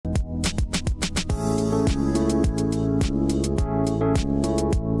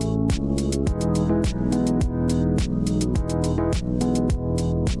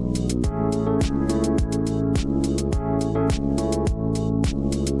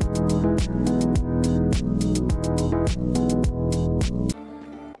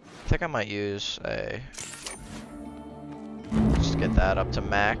think I might use a... just get that up to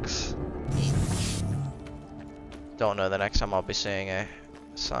max. Don't know the next time I'll be seeing a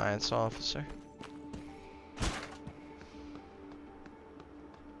science officer.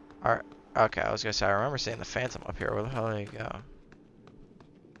 Alright, okay, I was gonna say, I remember seeing the Phantom up here. Where the hell did he go?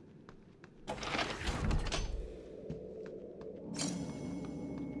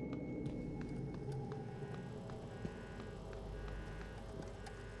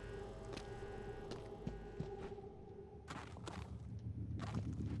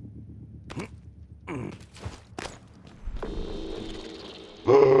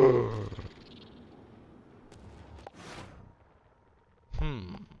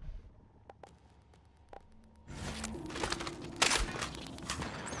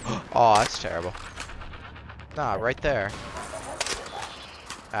 Oh, that's terrible. Nah, right there.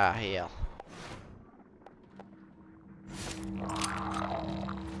 Ah, hell.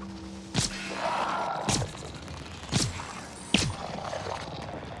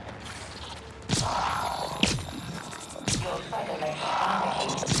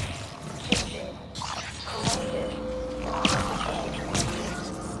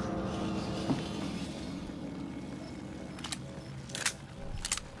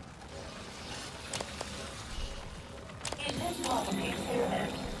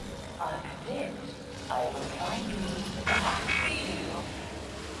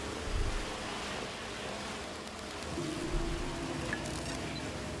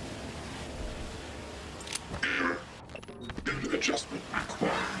 Adjustment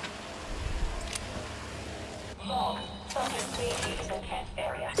required. Log. Subject created in the test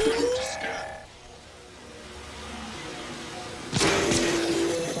area.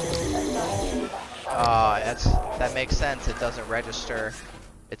 That makes sense. It doesn't register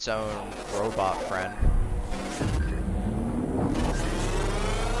its own robot friend.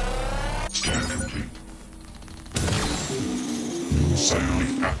 Scan complete. New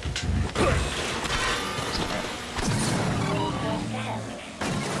psionic aptitude.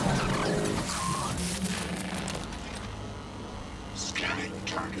 Scanning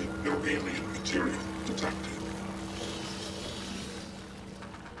target. No alien material detected.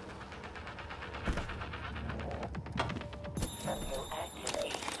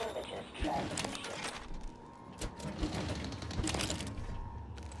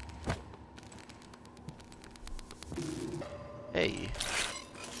 Hey.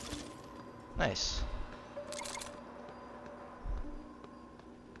 Nice.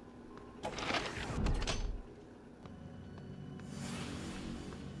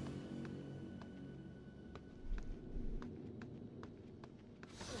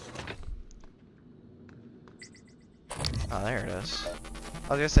 Oh, there it is. I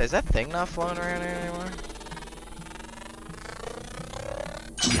was gonna say, is that thing not floating around here anymore?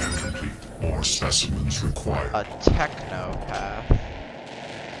 Scan complete. More specimens required. A technopath.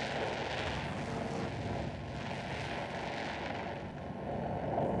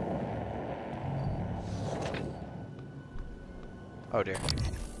 Oh dear.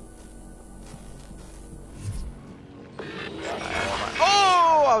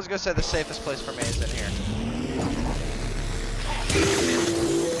 Oh! I was gonna say the safest place for me is in here.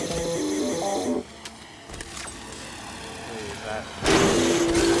 Who's that?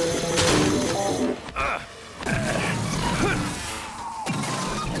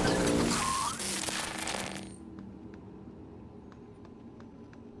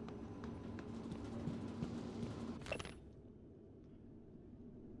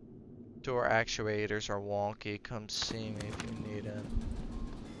 Door actuators are wonky. Come see me if you need it.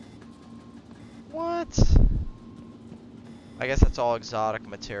 What? I guess that's all exotic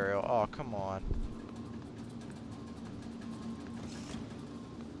material. Oh, come on.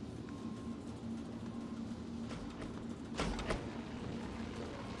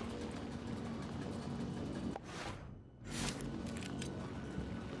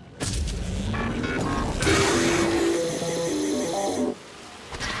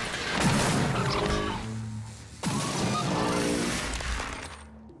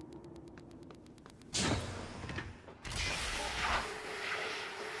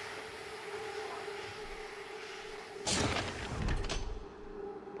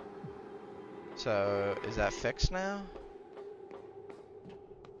 So, is that fixed now?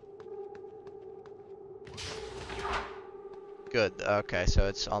 Good, okay, so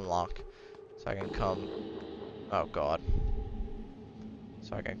it's unlocked. So I can come... Oh god.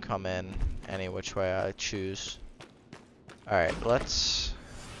 So I can come in any which way I choose. Alright, let's...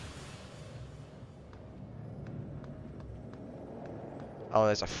 Oh,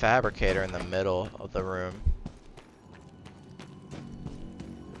 there's a fabricator in the middle of the room.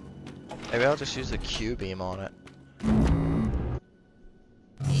 Maybe I'll just use the Q beam on it.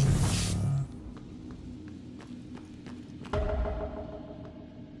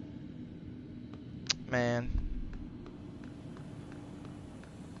 Man.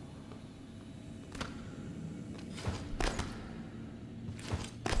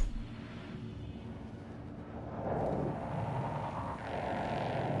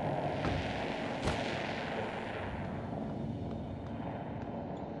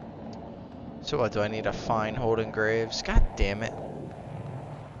 So what, do I need to find Holden Graves? God damn it.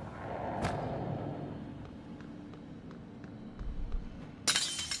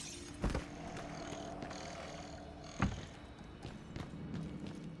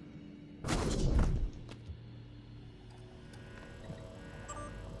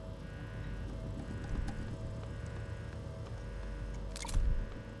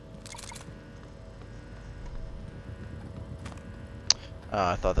 Oh,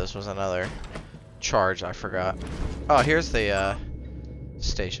 I thought this was another charge, I forgot. Oh, here's the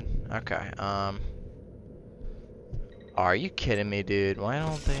station. Okay, are you kidding me, dude? Why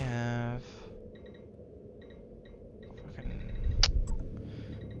don't they have fucking...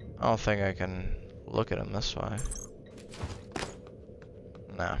 I don't think I can look at them this way.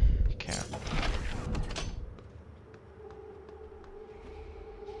 No, can't.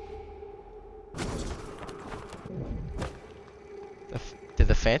 Did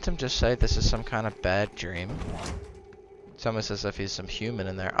the Phantom just say this is some kind of bad dream? It's almost as if he's some human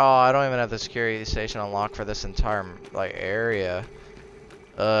in there. Oh, I don't even have the security station unlocked for this entire, like, area.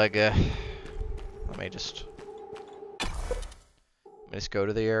 Ugh. Let me just go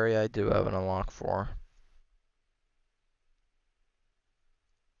to the area I do have an unlock for.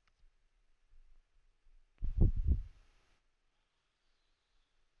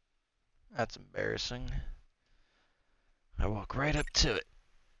 That's embarrassing. I walk right up to it,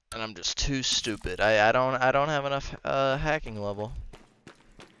 and I'm just too stupid. I don't have enough hacking level.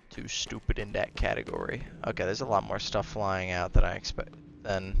 Too stupid in that category. Okay, there's a lot more stuff flying out than I expect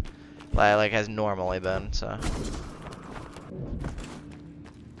than like has normally been. So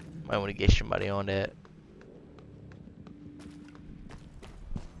might want to get somebody on that.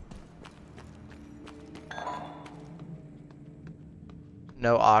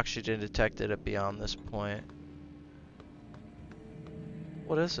 No oxygen detected at beyond this point.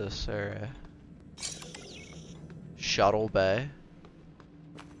 What is this area? Shuttle Bay.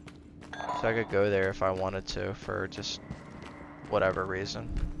 So I could go there if I wanted to for just whatever reason.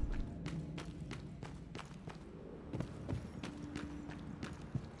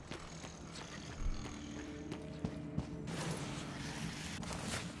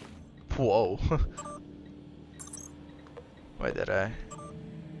 Whoa. Wait, did I?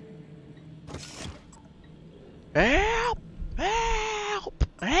 Help! Help!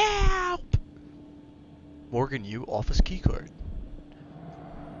 Help! Morgan, you office keycard.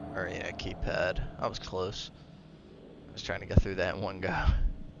 Or yeah, keypad. I was close. I was trying to get through that in one go.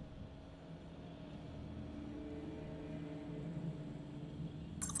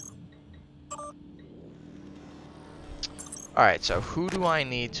 Alright, so who do I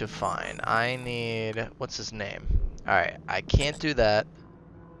need to find? I need... What's his name? Alright, I can't do that.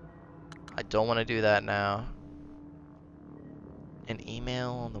 I don't want to do that now. An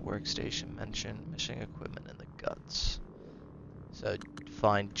email on the workstation mentioned missing equipment in the guts. So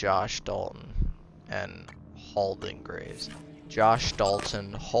find Josh Dalton and Halden Graves. Josh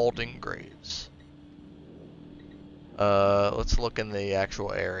Dalton, Halden Graves. Let's look in the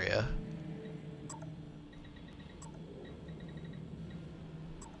actual area.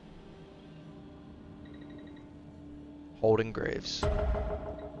 Holden Graves.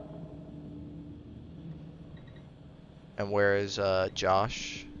 And where is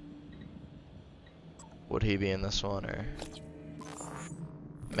Josh? Would he be in this one or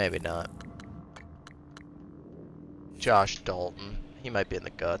maybe not? Josh Dalton. He might be in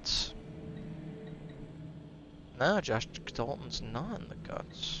the guts. No, Josh Dalton's not in the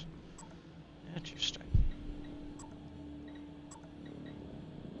guts. Interesting.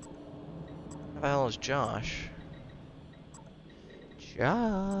 Where the hell is Josh?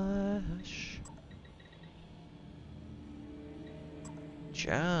 Josh.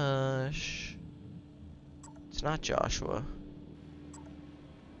 Josh. It's not Joshua.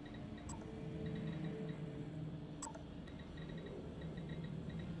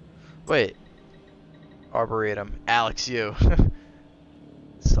 Wait. Arboretum. Alex, you.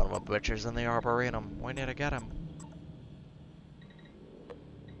 Son of a butcher's in the Arboretum. When did I get him?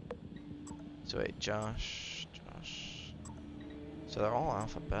 So wait, Josh. So they're all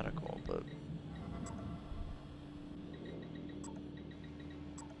alphabetical, but...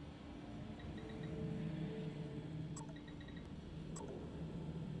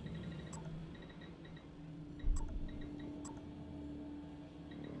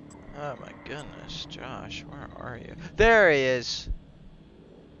 Oh my goodness, Josh, where are you? There he is!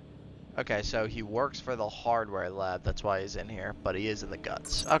 Okay, so he works for the hardware lab, that's why he's in here, but he is in the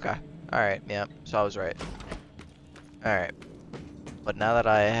guts. Okay, alright, yep, so I was right. Alright, but now that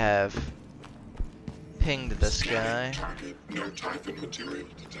I have pinged this guy... Target, no Typhon material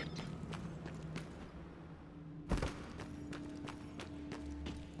detected.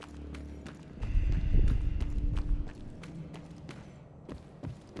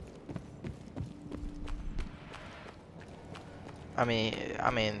 I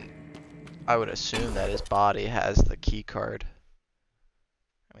mean, I would assume that his body has the key card.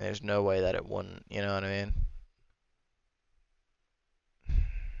 I mean, there's no way that it wouldn't, you know what I mean?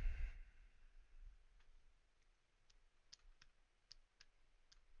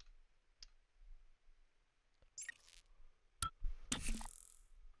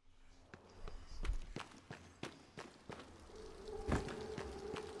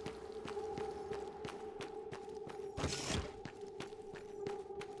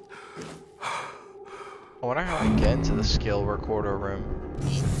 I wonder how I get into the skill recorder room.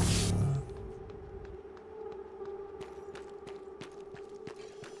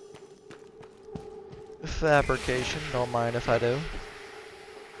 Fabrication, don't mind if I do.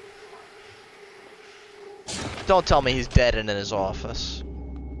 Don't tell me he's dead and in his office.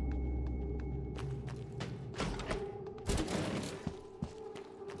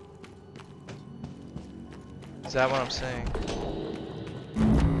 Is that what I'm saying?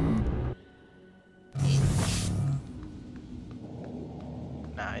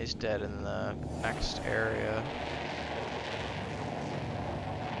 Nah, he's dead in the next area.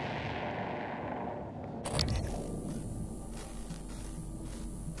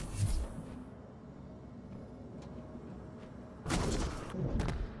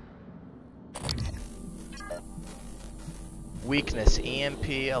 Weakness, EMP,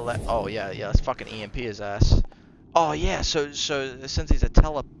 oh yeah, let's fucking EMP his ass. Oh yeah, so since he's a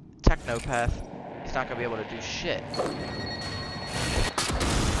technopath, he's not gonna be able to do shit.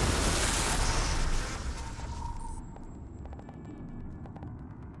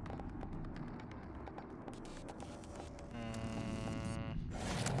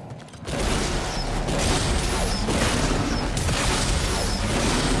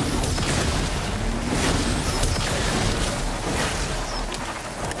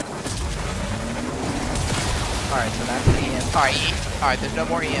 Alright, so that's the EMP. Alright, there's no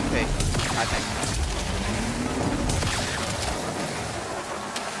more EMP, I think.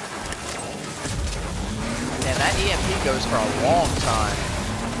 Man, that EMP goes for a long time.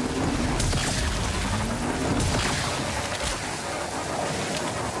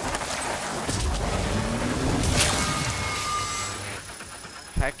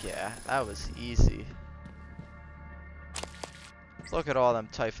 Heck yeah, that was easy. Look at all them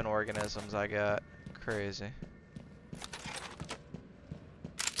Typhon organisms I got. Crazy.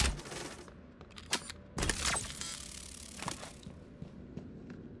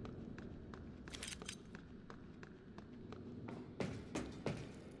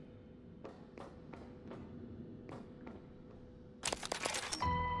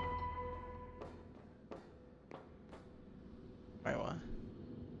 Wait, what?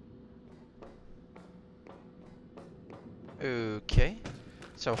 Okay.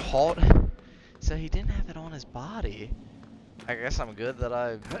 So halt. So he didn't have it on his body. I guess I'm good that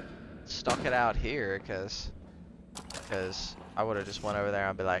I stuck it out here, cause I would have just went over there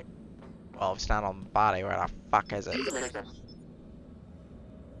and be like, well, if it's not on the body, where the fuck is it?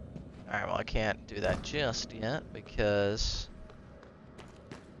 Alright, well I can't do that just yet because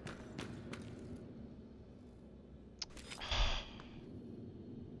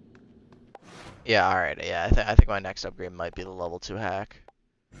yeah, alright, yeah, I think my next upgrade might be the level 2 hack.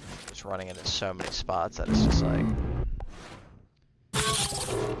 Just running into so many spots that it's just like...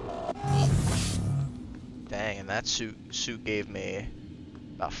 Dang, and that suit gave me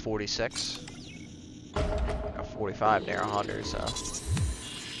about 46. Got 45 near 100, so...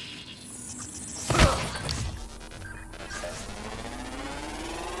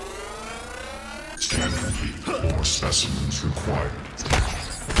 Scan complete. More specimens required.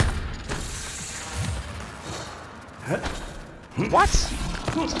 What?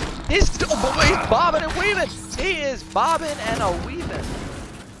 He's bobbing and weaving! He is bobbing and a weaving!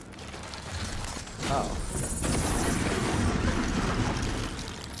 Oh.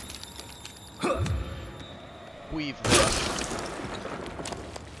 Weave this.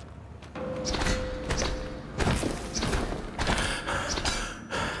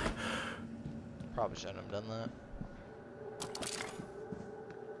 Probably shouldn't have done that.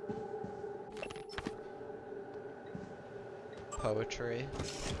 Poetry.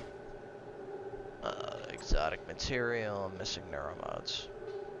 Exotic material, missing neuromods.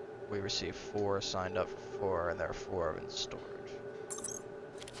 We received 4, signed up for 4, and there are 4 in storage.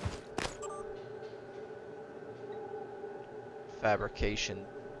 Fabrication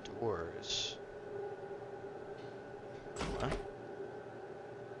doors. Huh?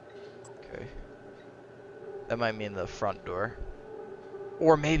 Okay. That might mean the front door.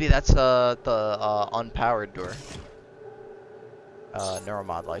 Or maybe that's the unpowered door.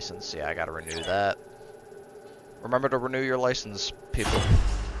 Neuromod license. Yeah, I gotta renew that. Remember to renew your license, people.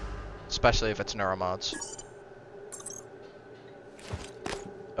 Especially if it's neuromods.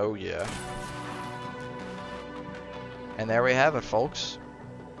 Oh yeah. And there we have it, folks.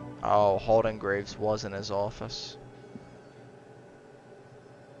 Oh, Holden Graves was in his office.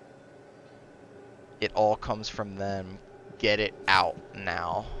 It all comes from them. Get it out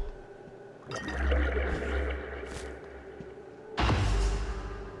now.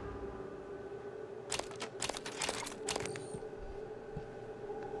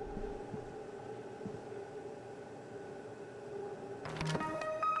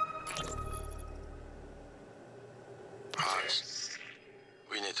 Hans,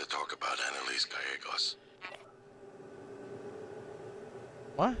 we need to talk about Annalise Gallegos.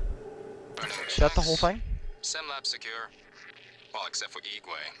 What? Is that the whole thing? Sim lab secure. Well, except for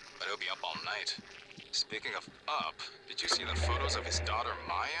Igwe, but he'll be up all night. Speaking of up, did you see the photos of his daughter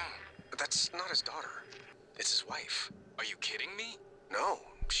Maya? That's not his daughter. It's his wife. Are you kidding me? No,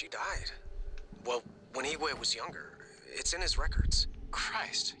 she died. Well, when Igwe was younger. It's in his records.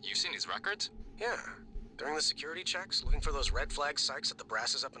 Christ, you've seen his records? Yeah. During the security checks, looking for those red flag psychs that the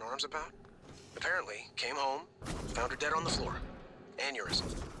brass is up in arms about. Apparently, came home, found her dead on the floor.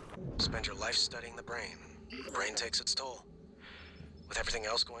 Aneurysm. Spend your life studying the brain. The brain takes its toll. With everything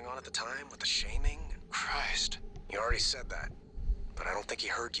else going on at the time, with the shaming. Christ. You already said that, but I don't think he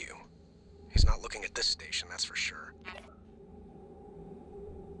heard you. He's not looking at this station, that's for sure.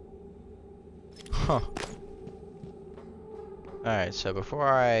 Huh. Alright, so before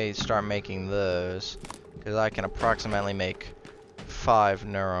I start making those, because I can approximately make 5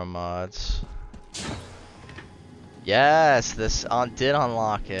 neuromods. Yes, this did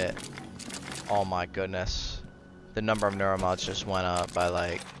unlock it. Oh my goodness. The number of neuromods just went up by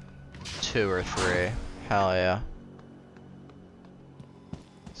like 2 or 3. Hell yeah.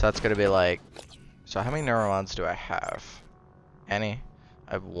 So that's gonna be like, so how many neuromods do I have? Any?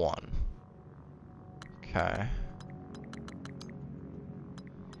 I have 1. Okay.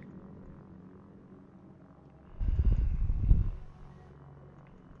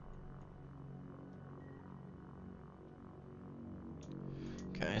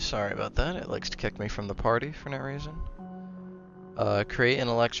 Okay, sorry about that. It likes to kick me from the party for no reason. Create an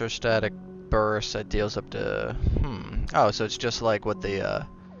electrostatic burst that deals up to... Oh, so it's just like what the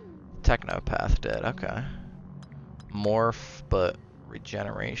Technopath did. Okay. Morph, but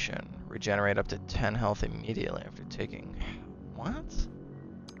regeneration. Regenerate up to 10 health immediately after taking... What?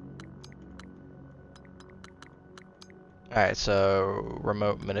 Alright, so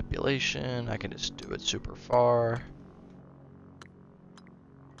remote manipulation. I can just do it super far.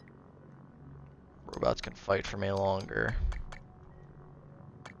 Robots can fight for me longer.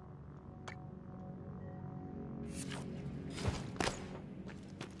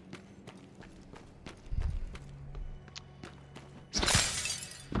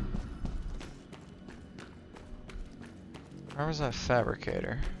 Where was that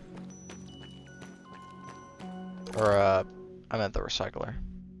fabricator? Or, I meant the recycler.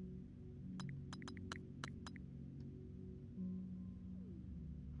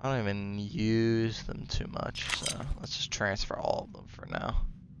 I don't even use them too much, so let's just transfer all of them for now.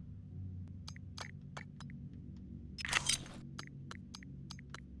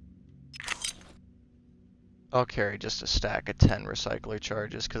 I'll carry just a stack of 10 recycler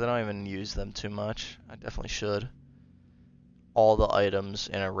charges, because I don't even use them too much. I definitely should. All the items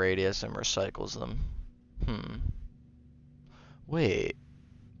in a radius and recycles them. Wait,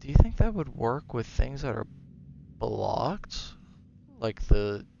 do you think that would work with things that are blocked? Like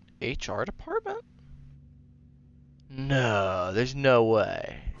the HR department? No, there's no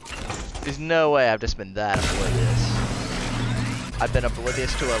way. There's no way I've just been that oblivious. I've been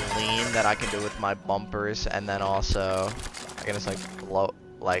oblivious to a lean that I can do with my bumpers, and then also I can just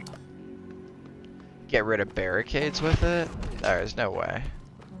like get rid of barricades with it. There's no way.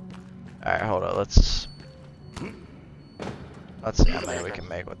 Alright, hold on, let's see how many we can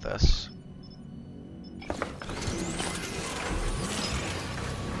make with this.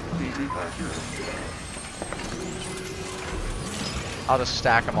 I'll just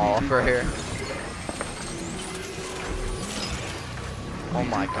stack them all over here. Oh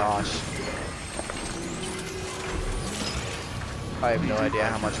my gosh. I have no idea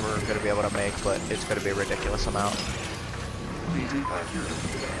how much we're going to be able to make, but it's going to be a ridiculous amount. Reading accurate.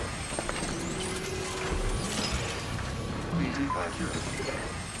 Reading accurate.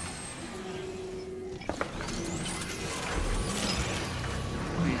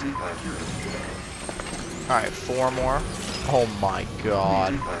 Reading accurate. Alright, 4 more. Oh my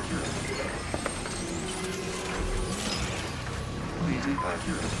god. Reading accurate. Reading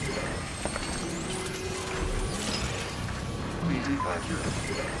accurate. Reading accurate.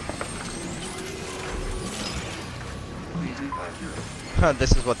 Reading accurate.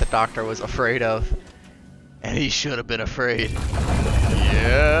 This is what the doctor was afraid of. And he should have been afraid.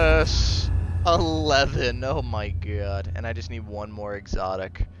 Yes! 11. Oh my god. And I just need one more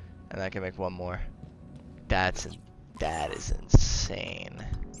exotic. And I can make one more. That is insane.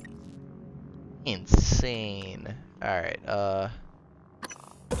 Insane. Alright,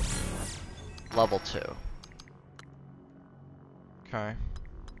 level 2. Okay.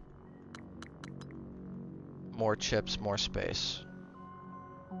 More chips, more space.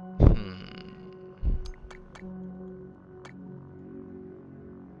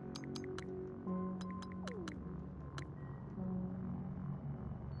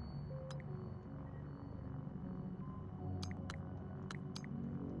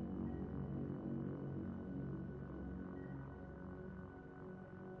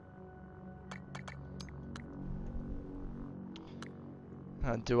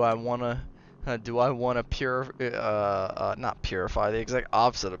 Do I wanna not purify, the exact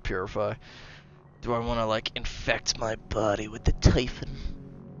opposite of purify. Do I wanna like infect my body with the typhon?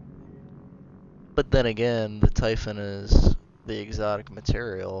 But then again, the typhon is the exotic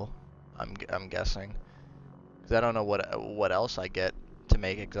material. I'm guessing, because I don't know what else I get to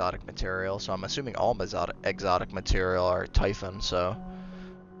make exotic material. So I'm assuming all exotic material are typhon. So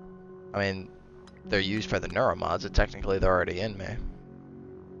I mean, they're used for the neuromods, and technically they're already in me.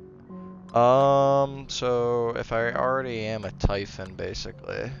 So if I already am a typhon,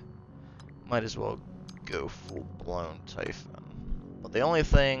 basically, might as well go full-blown typhon. But the only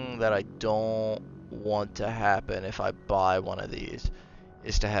thing that I don't want to happen if I buy one of these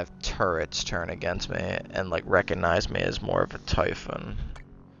is to have turrets turn against me and like recognize me as more of a typhon.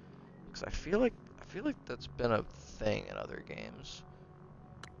 Because I feel like that's been a thing in other games.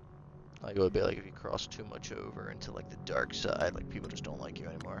 Like, it would be like if you cross too much over into like the dark side, like people just don't like you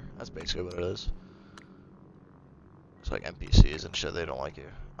anymore. That's basically what it is. It's like NPCs and shit, they don't like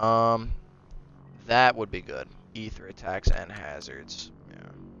you. That would be good. Ether attacks and hazards.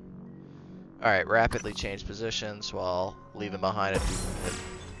 Yeah. Alright, rapidly change positions while leaving behind a duplicate.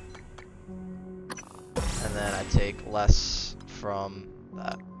 And then I take less from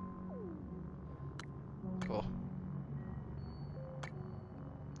that. Cool.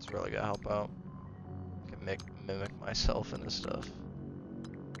 It's really gonna help out. I can mimic myself into stuff.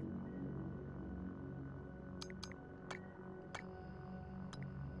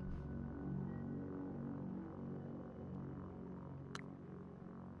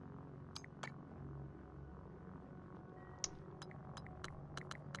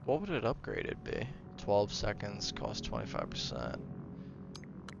 What would it upgraded be? 12 seconds, cost 25%.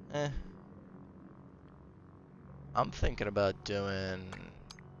 Eh. I'm thinking about doing...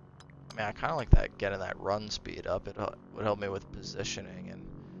 I mean, I kind of like that, getting that run speed up. It would help me with positioning and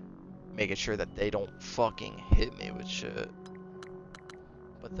making sure that they don't fucking hit me with shit.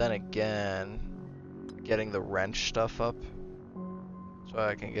 But then again, getting the wrench stuff up so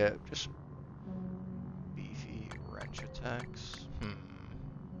I can get just beefy wrench attacks.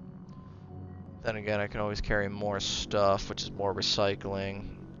 Then again, I can always carry more stuff, which is more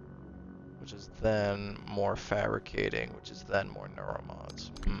recycling, which is then more fabricating, which is then more neuromods.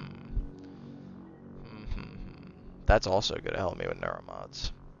 That's also going to help me with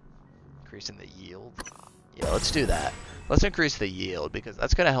neuromods. Increasing the yield. Yeah, let's do that. Let's increase the yield, because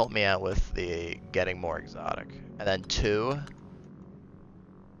that's going to help me out with the getting more exotic. And then 2.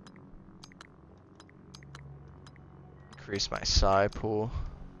 Increase my psi pool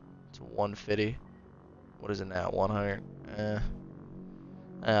to 150. What is it now? 100?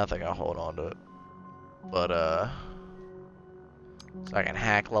 I think I'll hold on to it. But, so I can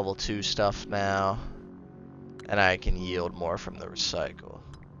hack level 2 stuff now. And I can yield more from the recycle.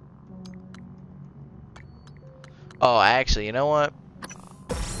 Oh, actually, you know what?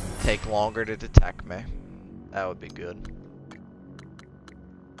 Take longer to detect me. That would be good.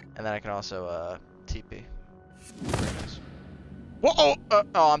 And then I can also, TP. Very nice. Whoa!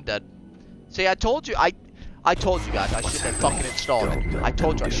 Oh, I'm dead. See, I told you, I told you guys I shouldn't have fucking installed it. I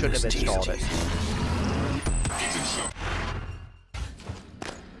told you I shouldn't have installed it.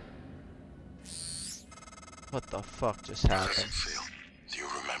 What the fuck just How does it happened? feel? Do you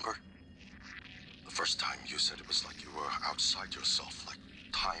remember? The first time you said it was like you were outside yourself, like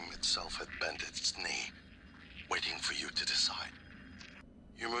time itself had bent its knee, waiting for you to decide.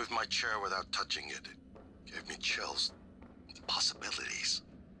 You moved my chair without touching it. It gave me chills. Possibilities.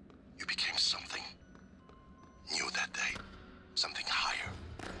 You became something new that day. Something higher.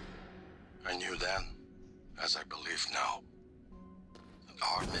 I knew then, as I believe now, that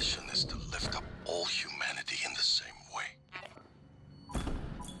our mission is to lift up all humanity in the same way.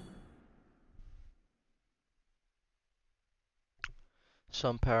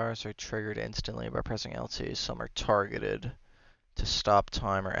 Some powers are triggered instantly by pressing LT. Some are targeted to stop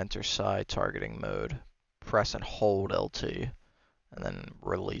time or enter side targeting mode. Press and hold LT, and then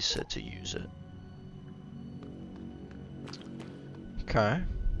release it to use it. Okay.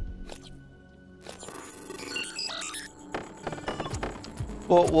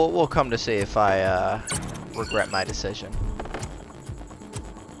 We'll come to see if I regret my decision.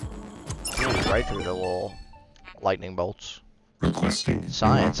 Ooh, right through the little lightning bolts. Requesting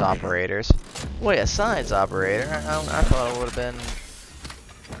Science operators. Wait, a science operator? I thought it would have been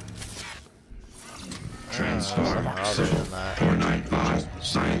Transfer something other than that. 495,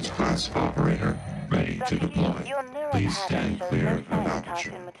 science class operator, ready to deploy. Your neural Please pattern stand shows clear no of sign of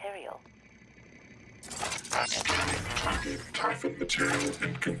aperture. typhon material. Scanning target typhon material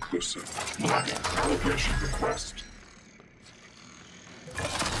inconclusive. Lacking calibration request.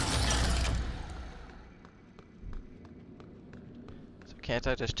 So can't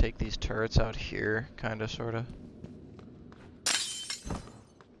I just take these turrets out here, kinda, sorta?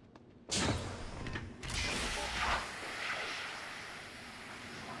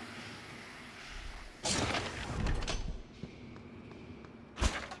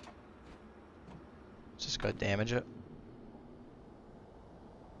 Just go damage it.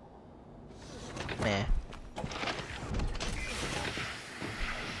 Meh.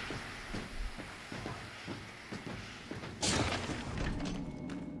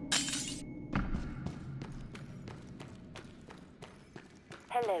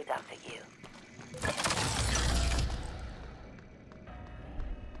 Hello, Dr. Yu.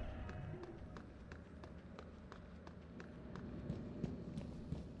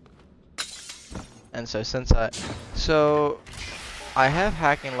 And so I have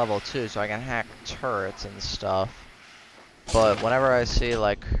hacking level 2, so I can hack turrets and stuff. But whenever I see,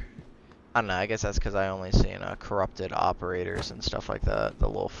 like, I don't know, I guess that's because I only seen corrupted operators and stuff like that, the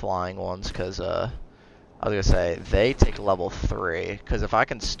little flying ones, because I was gonna say they take level 3, because if I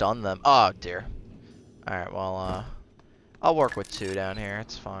can stun them, oh dear. All right, well, I'll work with 2 down here.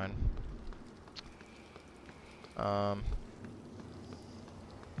 It's fine.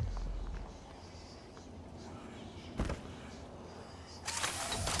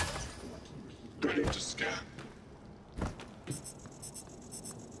 Ready to scan.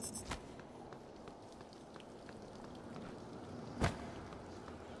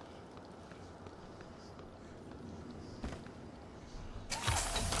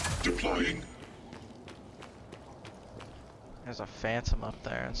 Deploying. There's a phantom up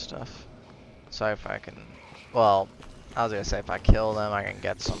there and stuff. So if I can, well, I was gonna say if I kill them, I can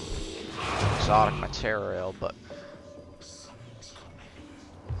get some exotic material, but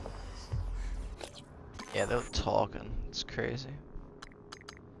yeah, they're talking. It's crazy.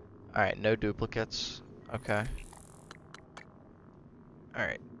 Alright, no duplicates. Okay.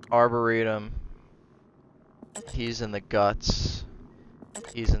 Alright. Arboretum. He's in the guts.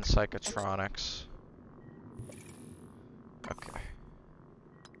 He's in psychotronics. Okay.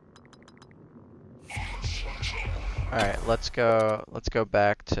 Alright, let's go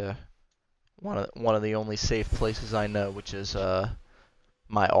back to one of the only safe places I know, which is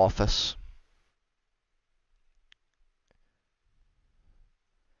my office.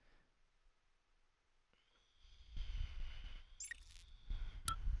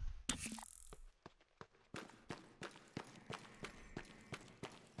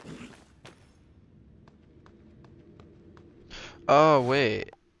 Oh, wait.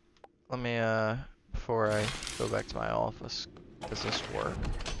 Let me, before I go back to my office, does this work?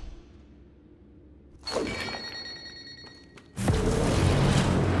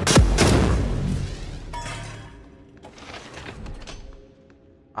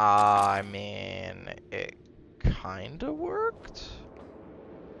 I mean, it kinda worked?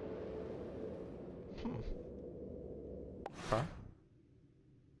 Okay.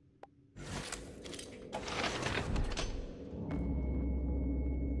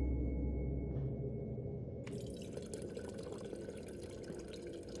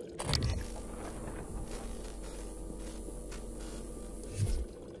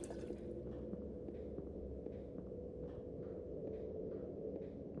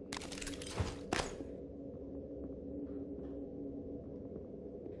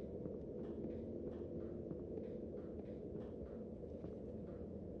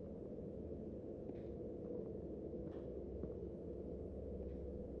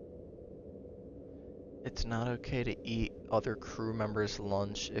 It's not okay to eat other crew members'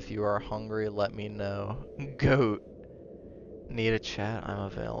 lunch. If you are hungry, let me know. Goat. Need a chat? I'm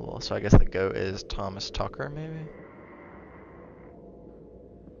available. So I guess the goat is Thomas Tucker, maybe?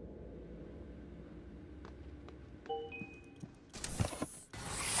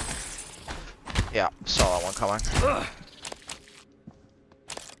 Yeah, saw that one coming. Ugh.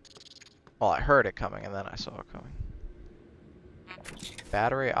 Well, I heard it coming and then I saw it coming.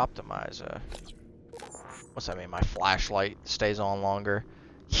 Battery optimizer. What's that mean? My flashlight stays on longer?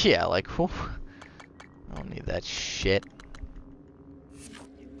 Yeah, like, whew. I don't need that shit.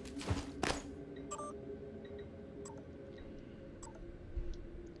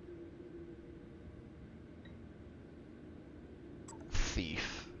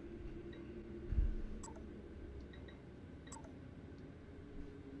 Thief.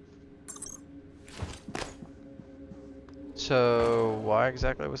 So, why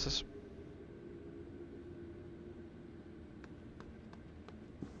exactly was this?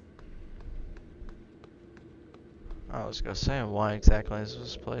 I was gonna say, why exactly is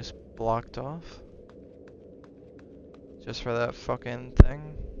this place blocked off? Just for that fucking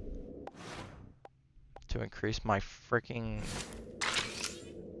thing? To increase my freaking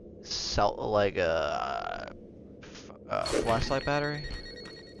flashlight battery?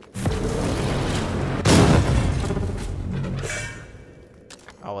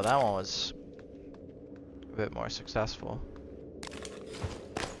 Oh, well, that one was a bit more successful.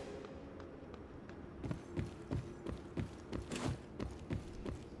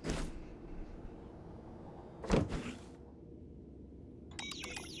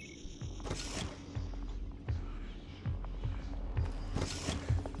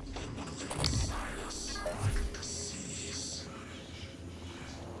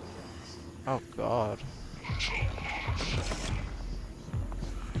 Oh god.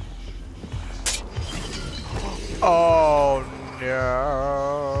 Oh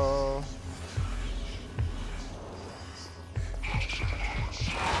no.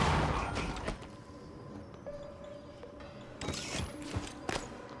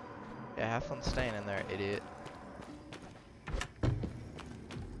 Yeah, have fun staying in there, idiot.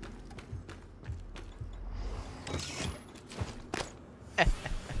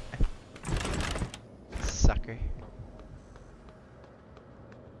 Sucker.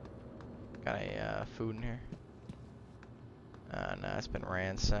 Got any food in here? No, it's been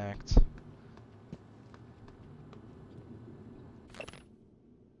ransacked.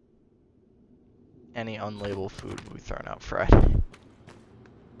 Any unlabeled food will be thrown out Friday.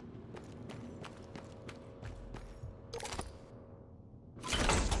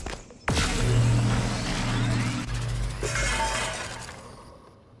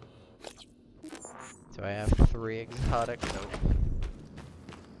 Do I have 3 exotic? Nope.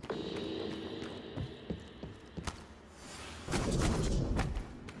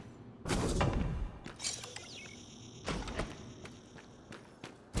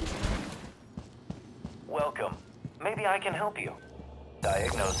 Welcome. Maybe I can help you.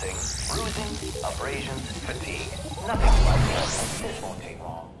 Diagnosing bruising, abrasions, fatigue. Nothing like that. This won't take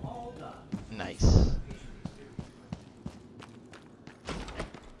long. All done. Nice.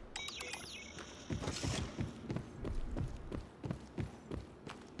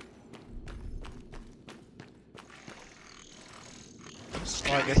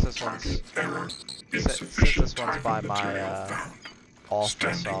 Well, I guess this one's since this one's by my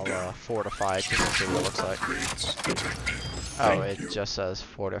office, I'll fortify it just to see what it looks like. Oh, it just says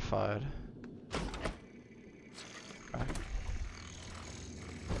fortified. Okay.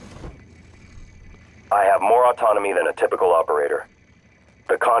 I have more autonomy than a typical operator.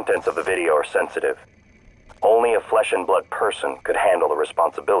 The contents of the video are sensitive. Only a flesh and blood person could handle the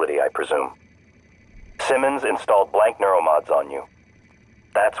responsibility, I presume. Simmons installed blank neuromods on you.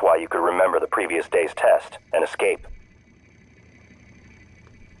 That's why you could remember the previous day's test and escape.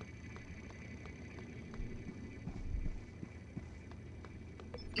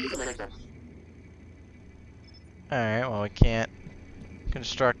 Alright, well we can't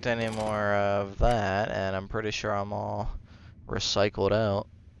construct any more of that, and I'm pretty sure I'm all recycled out.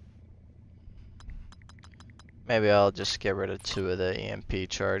 Maybe I'll just get rid of 2 of the EMP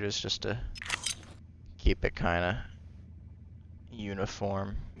charges just to keep it kinda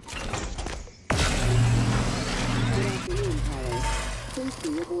uniform.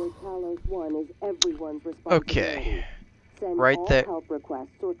 Okay. Send Right all there. help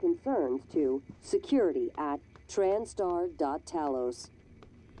requests or concerns to security@transtar.talos.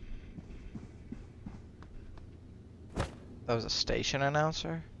 That was a station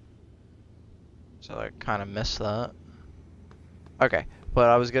announcer? So I kind of missed that. Okay. But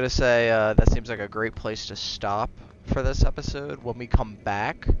I was gonna say that seems like a great place to stop for this episode. When we come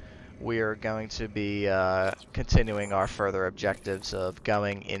back, we are going to be continuing our further objectives of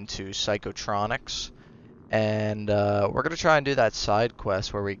going into psychotronics, and we're gonna try and do that side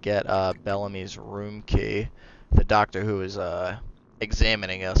quest where we get Bellamy's room key, the doctor who was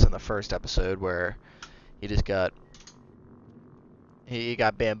examining us in the first episode, where he just got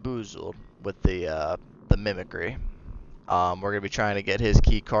bamboozled with the mimicry. We're gonna be trying to get his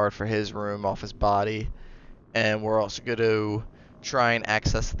key card for his room off his body, and we're also gonna try and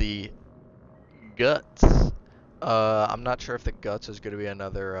access the guts. I'm not sure if the guts is gonna be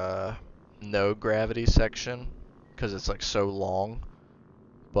another no gravity section because it's like so long,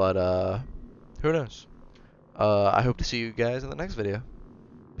 but who knows? I hope to see you guys in the next video.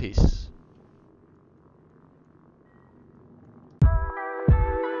 Peace.